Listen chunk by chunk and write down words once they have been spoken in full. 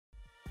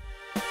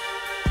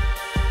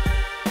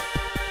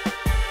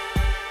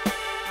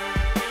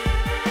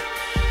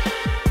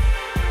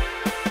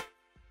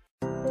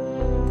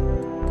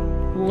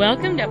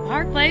Welcome to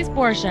Park Place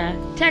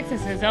Porsche,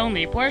 Texas's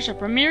only Porsche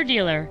premier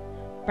dealer.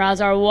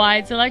 Browse our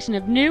wide selection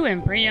of new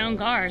and pre-owned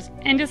cars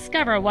and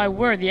discover why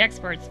we're the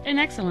experts in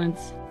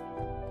excellence.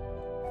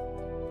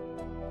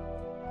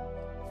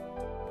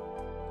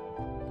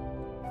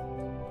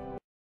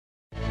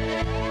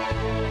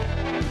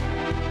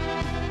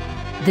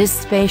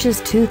 This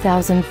spacious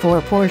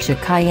 2004 Porsche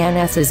Cayenne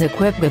S is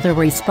equipped with a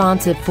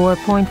responsive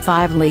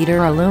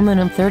 4.5-liter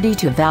aluminum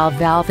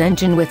 32-valve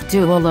engine with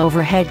dual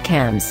overhead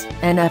cams,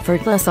 an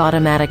effortless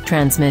automatic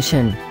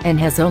transmission, and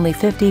has only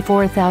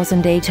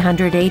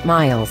 54,808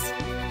 miles.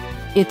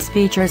 Its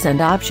features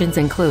and options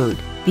include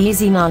the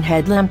xenon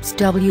headlamps,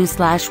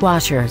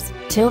 W/washers,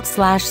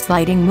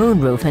 tilt/sliding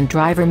moonroof, and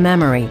driver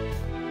memory.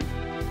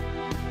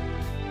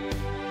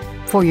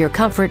 For your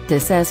comfort,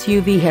 this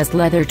SUV has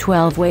leather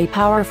 12-way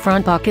power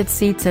front bucket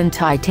seats and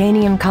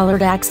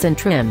titanium-colored accent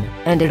trim,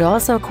 and it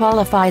also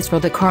qualifies for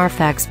the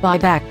Carfax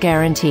buyback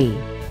guarantee.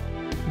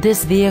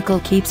 This vehicle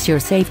keeps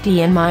your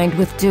safety in mind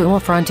with dual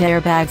front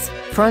airbags,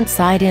 front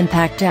side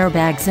impact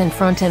airbags, and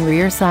front and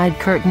rear side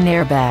curtain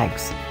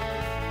airbags.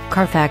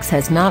 Carfax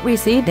has not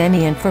received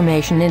any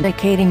information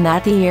indicating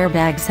that the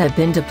airbags have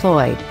been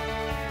deployed.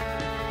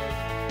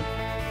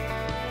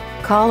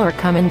 Call or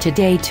come in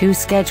today to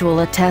schedule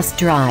a test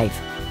drive.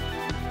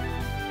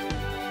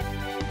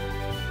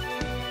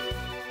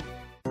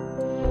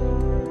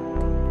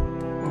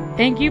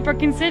 Thank you for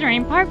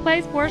considering Park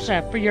Place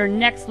Porsche for your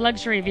next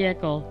luxury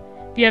vehicle.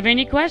 If you have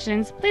any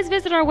questions, please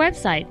visit our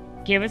website,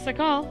 give us a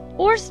call,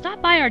 or stop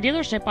by our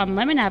dealership on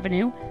Lemon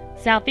Avenue,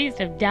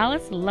 southeast of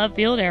Dallas Love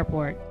Field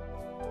Airport.